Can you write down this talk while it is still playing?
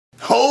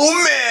Oh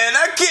man,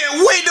 I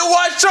can't wait to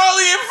watch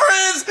Charlie and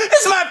Friends!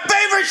 It's my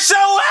favorite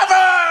show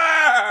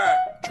ever!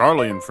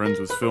 Charlie and Friends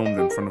was filmed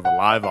in front of a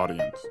live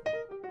audience.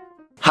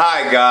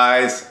 Hi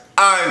guys,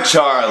 I'm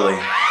Charlie.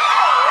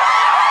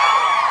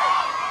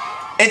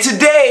 And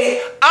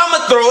today,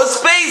 I'ma throw a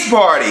space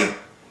party.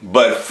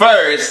 But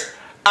first,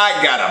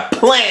 I gotta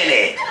plan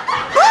it. A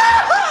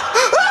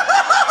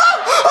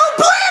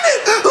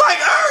planet! Like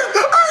Earth!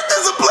 Earth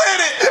is a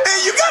planet!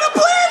 And you gotta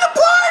plan the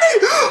party!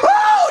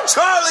 Oh,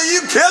 Charlie,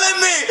 you killing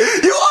me!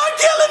 You are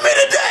killing me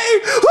today!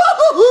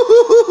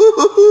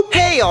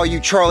 Hey, all you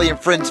Charlie and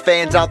Friends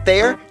fans out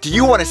there. Do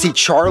you want to see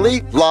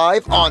Charlie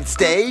live on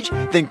stage?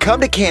 Then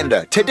come to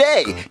Canada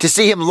today to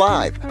see him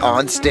live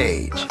on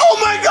stage. Oh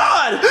my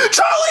God!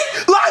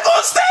 Charlie, live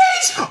on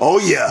stage? Oh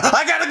yeah,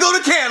 I gotta go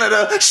to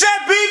Canada.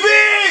 Chef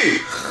BB!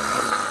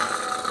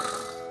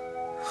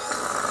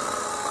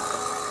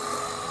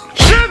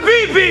 Chef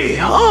BB!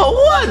 Oh,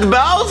 what,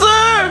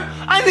 Bowser?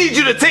 I need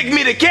you to take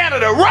me to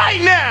Canada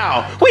right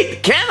now!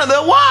 Wait,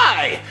 Canada?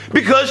 Why?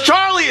 Because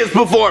Charlie is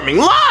performing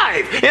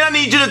live, and I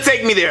need you to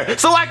take me there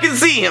so I can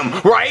see him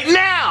right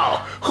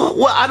now!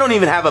 Well, I don't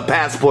even have a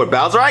passport,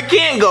 Bowser. I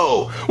can't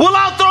go. Well,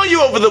 I'll throw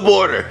you over the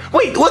border.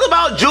 Wait, what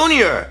about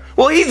Junior?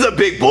 Well, he's a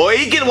big boy.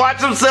 He can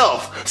watch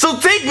himself. So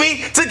take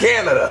me to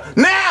Canada,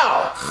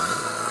 now!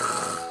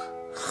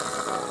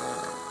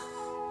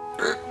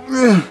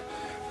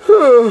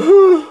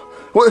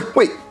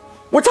 Wait,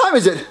 what time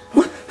is it?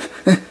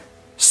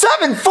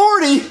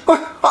 7:40?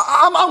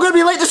 I'm gonna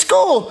be late to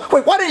school.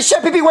 Wait, why didn't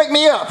Chef Pee wake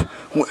me up?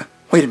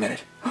 Wait a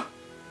minute.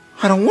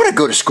 I don't want to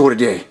go to school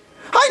today.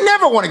 I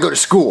never want to go to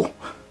school.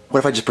 What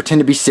if I just pretend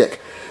to be sick?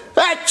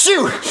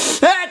 Achoo!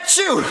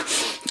 Achoo!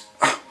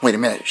 Wait a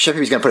minute. Chef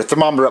Pee's gonna put a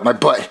thermometer up my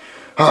butt.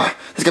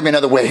 There's gotta be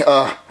another way.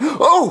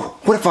 Oh!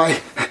 What if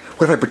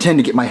I pretend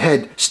to get my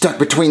head stuck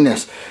between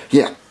this?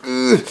 Yeah.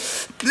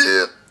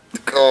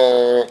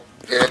 Oh,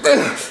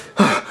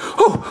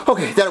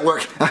 okay, that'll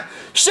work.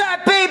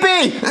 Chef Pee!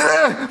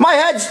 My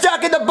head's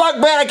stuck in the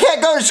bunk bed. I can't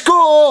go to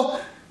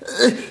school.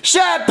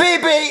 Chef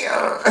Pee!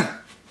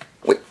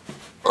 Wait,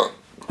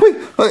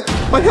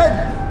 my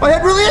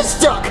head really is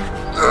stuck.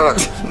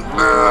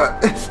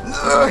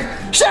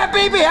 Chef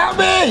Pee, help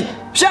me!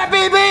 Chef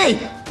Pee!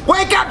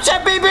 Wake up,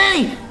 Chef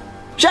Pee!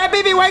 Chef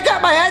Pee, wake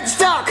up! My head's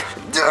stuck.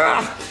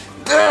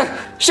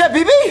 Chef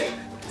Pee?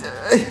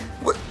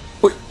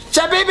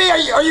 Chef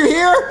Pee, are you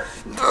here?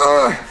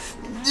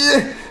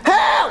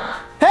 Help!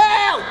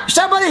 Help!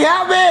 Somebody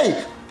help me!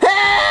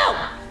 Help!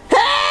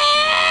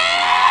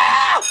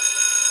 Help!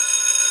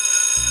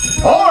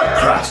 Alright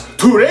class,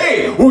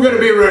 today we're going to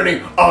be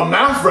learning a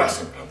math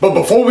lesson. But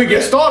before we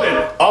get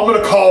started, I'm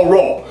going to call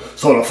roll.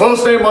 So the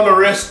first name on the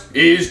list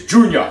is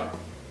Junior.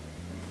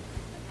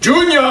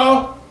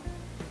 Junior!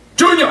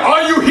 Junior,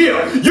 are you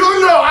here? You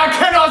know I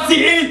cannot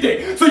see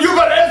anything, so you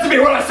better answer me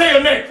when I say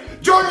your name.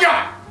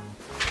 Junior!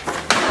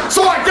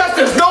 So I guess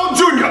there's no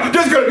Junior.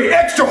 There's going to be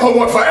extra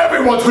homework for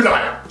everyone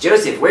tonight.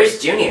 Joseph, where's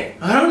Junior?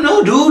 I don't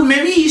know, dude.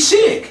 Maybe he's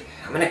sick.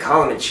 I'm gonna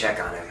call him and check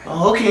on him.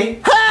 Oh,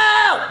 okay.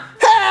 Help!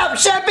 Help!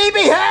 Chef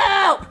Pee,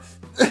 help!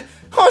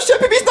 Oh, Chef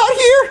Pee's not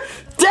here!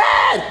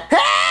 Dad!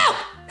 Help!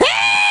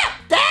 Help!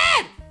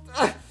 Dad!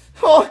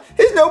 Oh,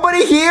 is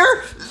nobody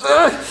here?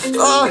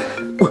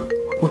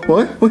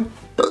 What?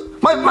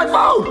 My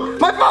phone!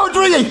 My phone's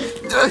ringing!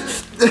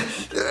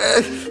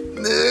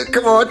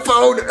 Come on,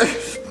 phone!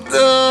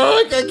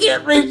 I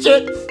can't reach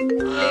it!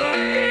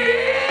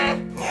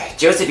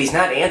 Joseph, he's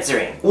not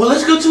answering. Well,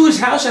 let's go to his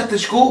house after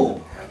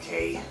school.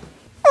 Okay.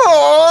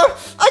 Oh,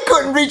 I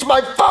couldn't reach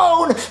my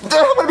phone!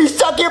 I'm gonna be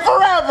stuck here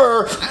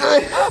forever!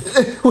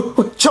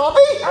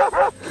 Chompy?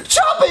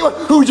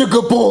 Chompy! Who's a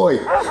good boy?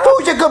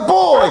 Who's a good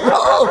boy?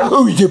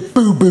 Who's a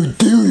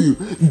boo-boo-doo-doo?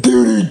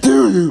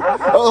 Doo-doo-doo-doo.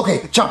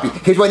 Okay, Chompy,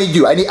 here's what I need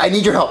you to do. I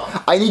need your help.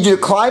 I need you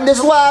to climb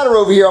this ladder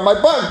over here on my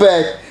bunk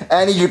bed, and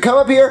I need you to come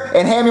up here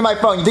and hand me my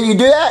phone. You think you can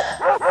do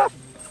that?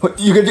 What,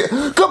 you gonna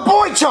do? Good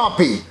boy,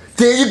 Chompy!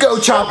 There you go,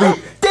 Chompy.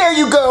 There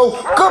you go.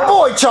 Good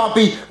boy,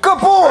 Chompy. Good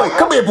boy.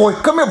 Come here, boy.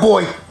 Come here,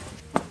 boy.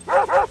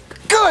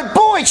 Good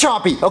boy,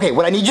 Chompy. Okay,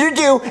 what I need you to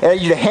do is I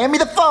need you to hand me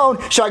the phone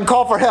so I can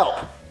call for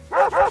help.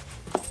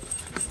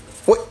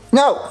 Wait,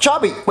 no,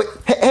 Chompy. Wait,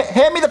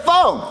 hand me the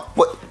phone.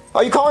 What?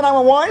 Are you calling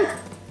 911?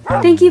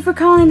 Thank you for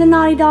calling the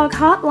Naughty Dog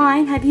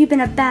Hotline. Have you been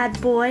a bad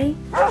boy?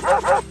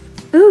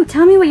 Ooh,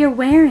 tell me what you're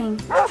wearing.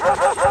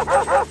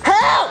 Help!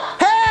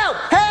 Help!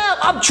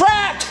 Help! I'm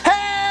trapped!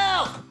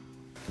 Help!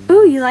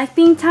 Ooh, you like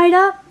being tied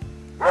up?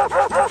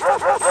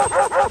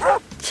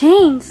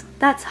 Chains,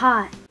 that's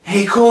hot.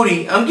 Hey,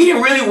 Cody, I'm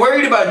getting really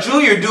worried about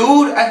Junior,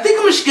 dude. I think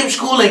I'm gonna skip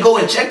school and go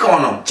and check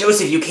on him.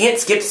 Joseph, you can't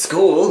skip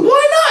school.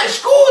 Why not?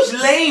 School's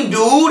lame,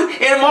 dude.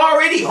 And I'm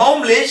already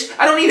homeless.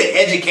 I don't need an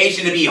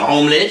education to be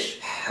homeless.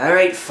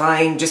 Alright,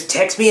 fine. Just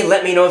text me and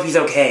let me know if he's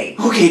okay.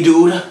 Okay,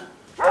 dude.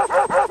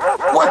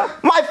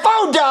 What? My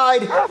phone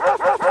died!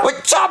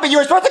 Wait, Chompy, you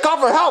were supposed to call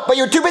for help, but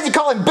you were too busy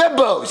calling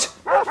bimbos!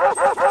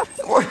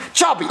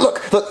 Chompy,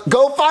 look,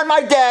 go find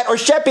my dad or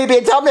Chef Pee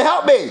and tell him to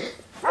help me!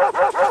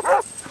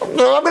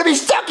 I'm gonna be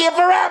stuck here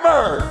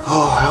forever!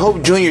 Oh,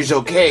 hope Junior's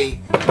okay.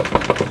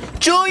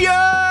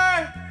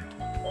 Junior!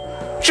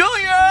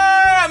 Junior!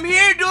 I'm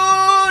here,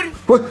 dude!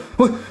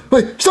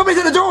 Wait, somebody's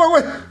in the door!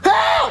 Wait,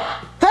 help!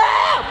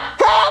 Help!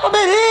 Help! I'm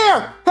in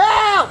here!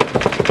 Help!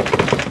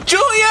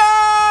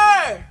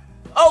 Junior!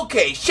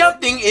 Okay,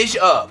 something is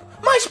up.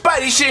 My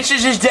spidey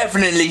senses is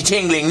definitely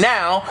tingling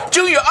now.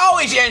 Junior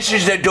always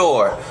answers the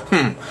door.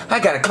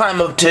 I gotta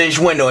climb up to his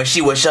window and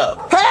see what's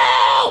up.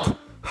 Help!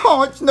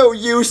 Oh, it's no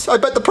use. I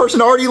bet the person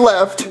already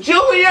left.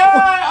 Junior,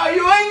 are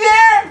you in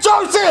there?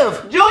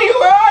 Joseph! Junior,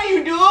 where are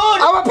you, dude?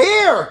 I'm up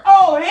here!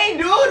 Oh, hey,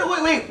 dude.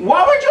 Wait.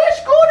 Why weren't you at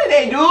school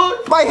today,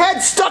 dude? My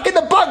head's stuck in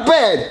the bunk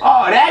bed!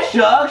 Oh, that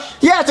sucks.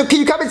 Yeah, so can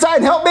you come inside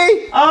and help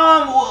me?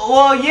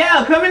 Well,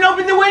 yeah. Come and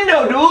open the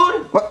window,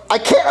 dude. Well, I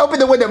can't open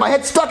the window. My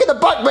head's stuck in the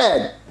bunk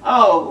bed.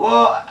 Oh,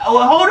 well,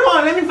 hold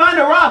on. Let me find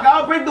a rock.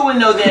 I'll break the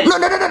window then. No.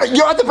 You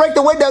don't have to break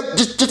the window.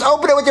 Just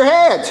open it with your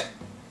hands.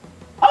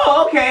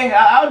 Oh, okay.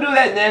 I'll do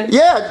that then.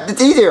 Yeah,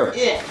 it's easier.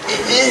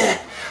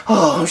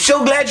 Oh, I'm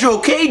so glad you're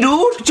okay,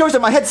 dude.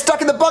 Joseph, my head's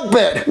stuck in the bunk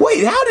bed.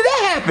 Wait, how did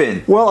that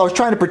happen? Well, I was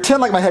trying to pretend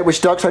like my head was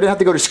stuck so I didn't have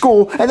to go to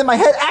school, and then my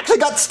head actually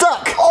got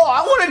stuck. Oh,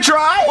 I want to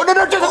try. Oh,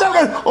 no, Joseph,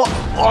 no. Oh,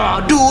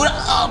 dude,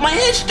 my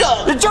head's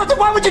stuck. Joseph,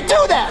 why would you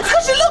do that?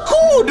 Because it look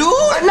cool,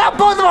 dude. Now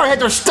both of our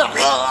heads are stuck.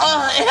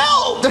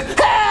 Help!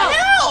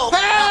 Help!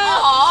 Help!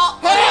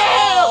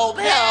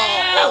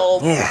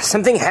 Yeah,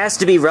 something has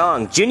to be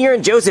wrong. Junior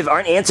and Joseph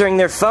aren't answering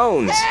their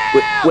phones.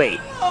 Wait.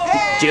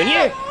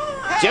 Junior?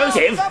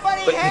 Joseph?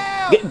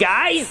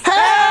 Guys?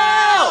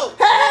 Help!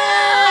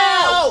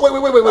 Help! Wait.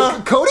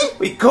 Cody?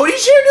 Wait,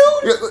 Cody's here,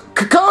 dude?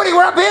 Cody,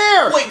 we're up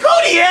here! Wait,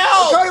 Cody,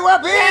 help! Cody, we're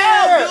up here!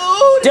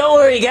 Help, dude! Don't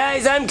worry,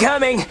 guys, I'm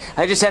coming.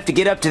 I just have to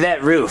get up to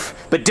that roof.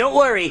 But don't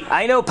worry,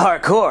 I know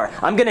parkour.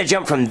 I'm gonna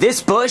jump from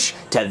this bush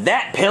to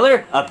that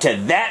pillar up to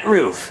that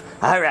roof.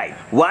 All right,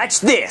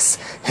 watch this.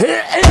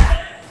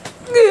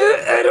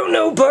 I don't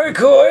know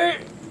parkour.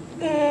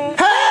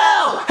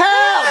 Help!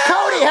 Help!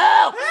 Cody,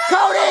 help!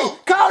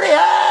 Cody,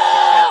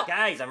 help!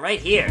 Guys, I'm right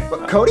here.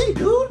 Cody?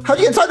 How'd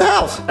you get inside the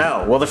house?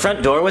 Oh, well, the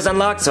front door was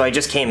unlocked, so I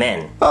just came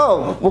in.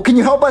 Oh, well, can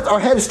you help us? Our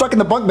head is stuck in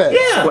the bunk bed.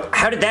 Yeah. Well,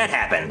 how did that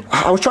happen?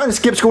 I was trying to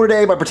skip school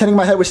today by pretending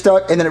my head was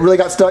stuck, and then it really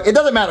got stuck. It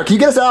doesn't matter. Can you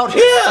get us out?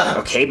 Yeah.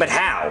 Okay, but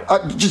how?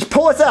 Just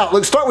pull us out.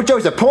 Look, start with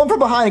Joseph. Pull him from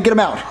behind and get him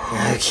out.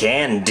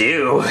 Can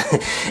do.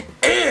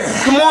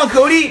 Come on,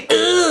 Cody.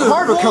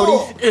 Harder, Cody.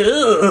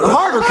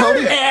 Harder,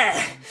 Cody.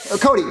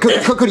 Cody,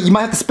 you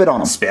might have to spit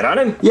on him. Spit on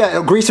him? Yeah,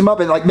 it'll grease him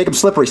up and like make him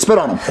slippery. Spit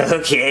on him.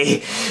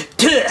 Okay.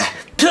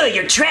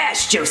 You're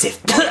trash,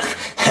 Joseph.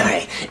 All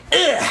right.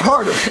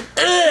 Harder.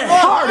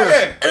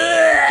 Harder.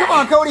 Come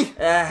on, Cody.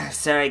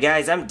 Sorry,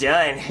 guys, I'm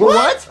done.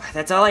 What?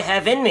 That's all I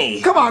have in me.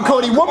 Come on,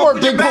 Cody. One more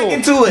big back pull.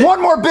 into it. One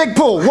more big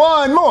pull.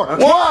 One more.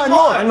 Okay. One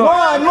more.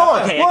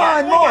 Okay,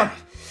 One more.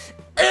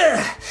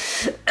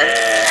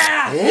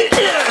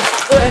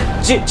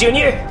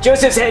 Junior,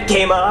 Joseph's head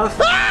came off.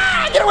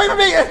 Get away from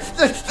me!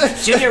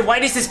 Junior, why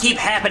does this keep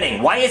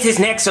happening? Why is his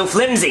neck so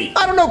flimsy?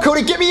 I don't know,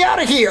 Cody. Get me out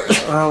of here.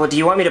 Oh, do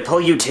you want me to pull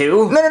you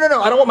too? No.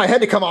 I don't want my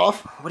head to come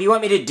off. What do you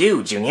want me to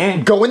do,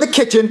 Junior? Go in the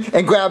kitchen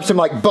and grab some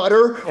like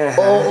butter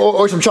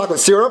or some chocolate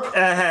syrup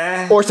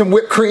or some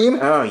whipped cream.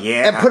 Oh,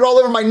 yeah. And put it all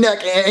over my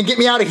neck and get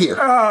me out of here.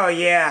 Oh,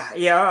 yeah.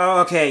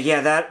 Oh, okay.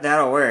 Yeah,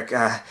 that'll work.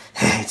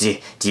 Do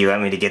you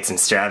want me to get some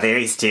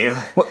strawberries too?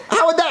 Well,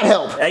 how would that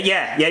help?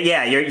 Yeah.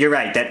 You're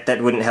right.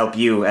 That wouldn't help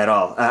you at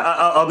all.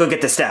 I'll go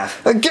get the stuff.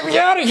 Get me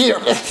out of here.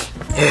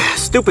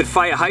 Stupid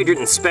fire hydrant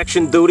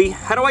inspection duty.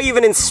 How do I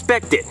even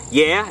inspect it?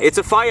 Yeah, it's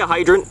a fire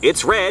hydrant.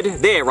 It's red.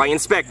 There, I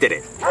inspected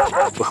it.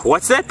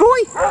 What's that, boy?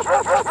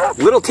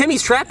 Little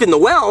Timmy's trapped in the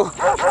well.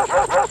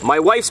 My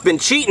wife's been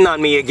cheating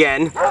on me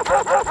again.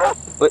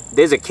 What,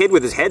 there's a kid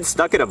with his head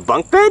stuck in a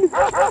bunk bed?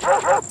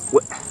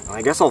 What,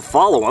 I guess I'll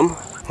follow him.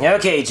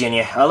 Okay,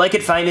 Junior. All I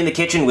could find in the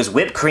kitchen was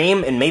whipped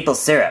cream and maple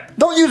syrup.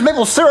 Don't use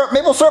maple syrup.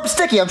 Maple syrup's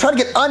sticky. I'm trying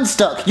to get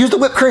unstuck. Use the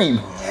whipped cream.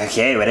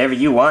 Okay, whatever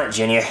you want,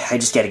 Junior. I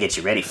just gotta get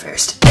you ready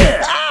first.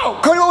 Ow!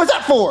 Cody, what was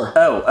that for?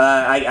 Oh,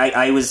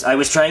 I was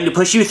trying to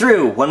push you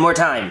through one more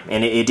time,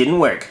 and it didn't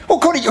work. Oh,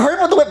 Cody, hurry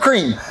up with the whipped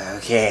cream.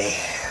 Okay.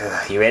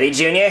 You ready,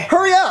 Junior?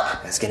 Hurry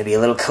up. It's gonna be a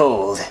little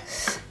cold.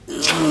 Ooh.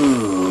 It's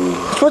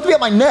supposed to be on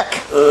my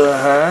neck.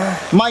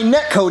 My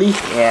neck, Cody.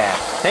 Yeah.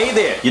 Hey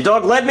there, your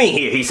dog led me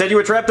here. He said you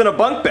were trapped in a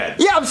bunk bed.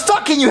 Yeah, I'm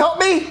stuck. Can you help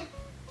me?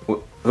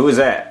 Who was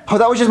that? Oh,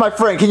 that was just my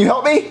friend. Can you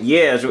help me?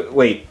 Yeah,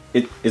 wait,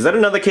 is that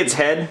another kid's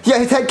head? Yeah,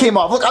 his head came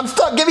off. Look, I'm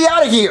stuck. Get me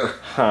out of here.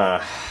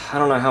 I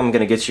don't know how I'm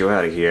gonna get you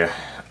out of here.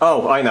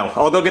 Oh, I know.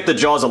 I'll go get the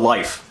Jaws of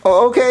Life.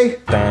 Oh, okay.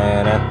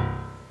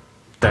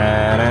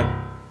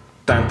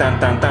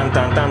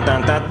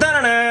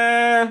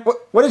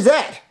 What is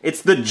that?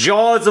 It's the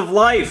Jaws of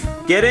Life.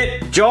 Get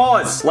it?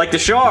 Jaws, like the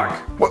shark.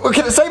 What,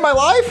 can it save my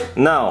life?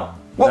 No.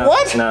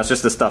 What? No, it's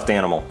just a stuffed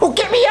animal. Well,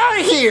 get me out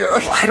of here.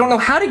 I don't know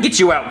how to get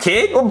you out,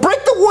 kid. Well,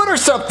 break the wood or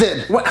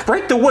something. What?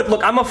 Break the wood?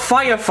 Look, I'm a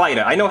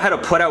firefighter. I know how to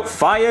put out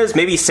fires,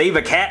 maybe save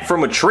a cat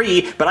from a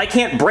tree, but I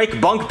can't break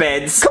bunk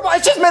beds. Come on,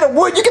 it's just made of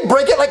wood. You can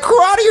break it like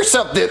karate or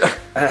something.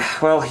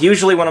 Well,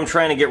 usually when I'm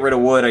trying to get rid of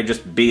wood, I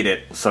just beat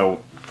it,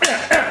 so...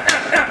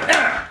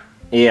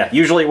 Yeah,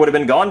 usually it would have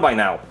been gone by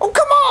now. Oh,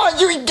 come on!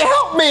 You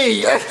help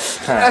me!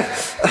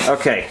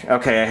 Okay,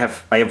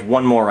 I have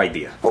one more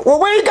idea. Well,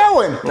 where are you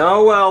going?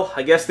 Oh, well,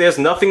 I guess there's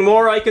nothing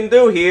more I can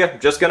do here.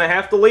 Just gonna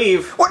have to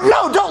leave. Well,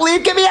 no, don't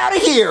leave! Get me out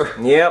of here!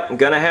 Yep, I'm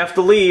gonna have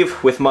to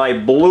leave with my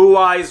blue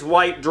eyes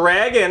white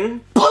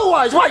dragon. Blue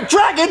Eyes White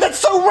Dragon? That's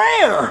so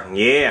rare!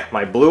 Yeah,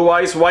 my blue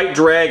eyes white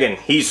dragon.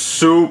 He's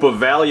super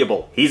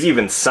valuable. He's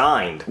even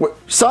signed. What,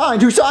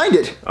 signed? Who signed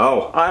it?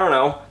 Oh, I don't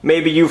know.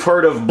 Maybe you've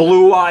heard of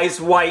Blue Eyes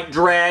White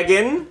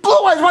Dragon?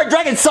 Blue Eyes White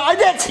Dragon signed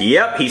it?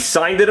 Yep, he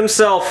signed it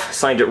himself.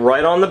 Signed it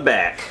right on the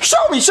back.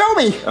 Show me, show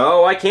me!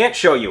 Oh, I can't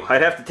show you.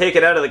 I'd have to take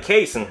it out of the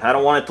case, and I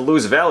don't want it to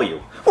lose value.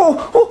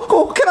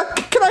 Oh, can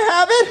I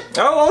have it?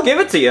 Oh, I'll give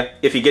it to you,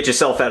 if you get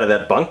yourself out of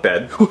that bunk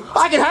bed.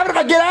 I can have it if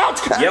I get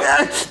out!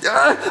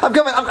 Yep. I'm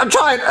coming, I'm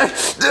trying.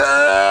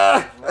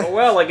 Oh,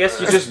 well, I guess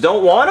you just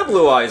don't want a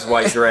Blue Eyes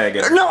White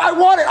Dragon. No, I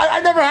want it! I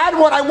never had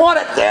one, I want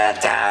it!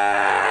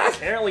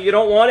 Apparently you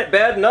don't want it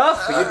bad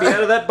enough, or you'd be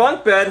out of that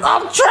bunk bed.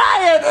 I'm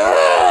trying!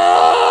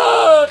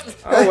 Oh,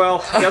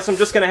 well, I guess I'm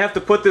just gonna have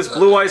to put this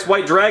Blue Eyes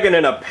White Dragon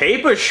in a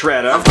paper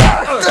shredder.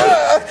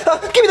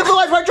 Give me the Blue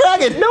Eyes White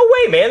Dragon! No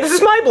way, man, this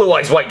is my Blue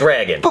Eyes White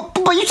Dragon. But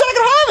you said I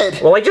could have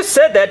it! Well, I just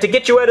said that to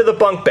get you out of the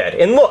bunk bed.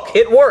 And look,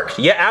 it worked.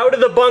 You're out of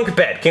the bunk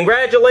bed.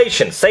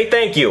 Congratulations. Say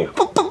thank you.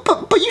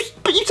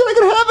 But you said I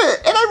could have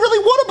it, and I really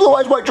want a Blue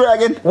Eyes White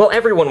Dragon. Well,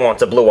 everyone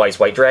wants a Blue Eyes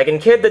White Dragon,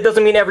 kid. That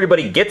doesn't mean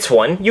everybody gets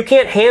one. You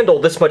can't handle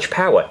this much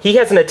power. He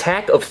has an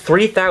attack of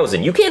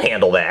 3,000. You can't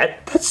handle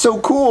that. That's so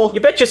cool. You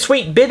bet your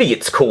sweet Bibby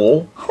it's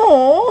cool.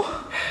 Aww.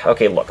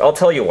 Okay, look, I'll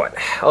tell you what.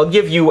 I'll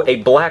give you a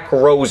Black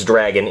Rose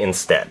Dragon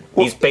instead.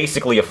 He's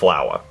basically a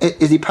flower.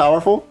 Is he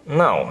powerful?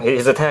 No,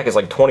 his attack is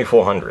like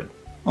 2,400.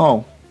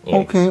 Oh, Yeah.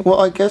 okay. Well,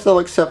 I guess I'll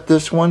accept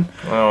this one.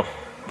 Well,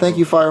 Thank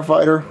you,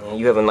 firefighter.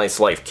 you have a nice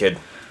life, kid.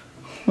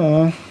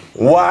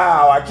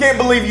 Wow, I can't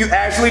believe you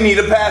actually need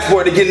a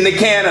passport to get into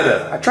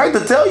Canada. I tried to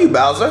tell you,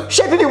 Bowser.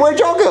 Jeffy, where'd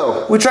y'all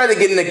go? We tried to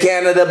get into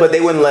Canada, but they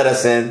wouldn't let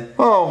us in.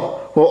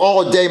 Oh, well,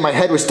 all day my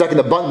head was stuck in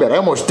the bunk bed. I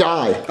almost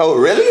died. Oh,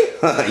 really?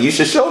 You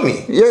should show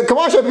me. Yeah, come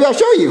on, Chef Pee Pee, I'll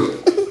show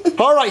you.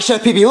 All right,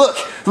 Chef Pee Pee, look.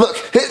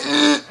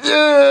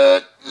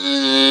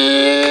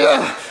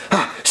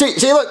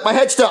 See, look, my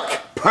head's stuck.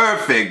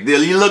 Perfect.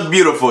 You look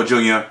beautiful,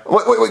 Junior.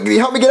 Wait, can you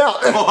help me get out?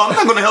 Oh, I'm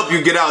not going to help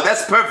you get out.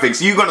 That's perfect.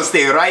 So you're going to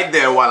stay right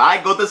there while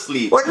I go to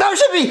sleep. Wait, no,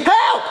 Chef Pee Pee,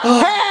 help!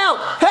 Help!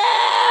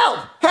 Help!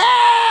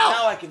 Help!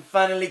 Now I can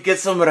finally get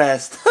some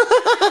rest.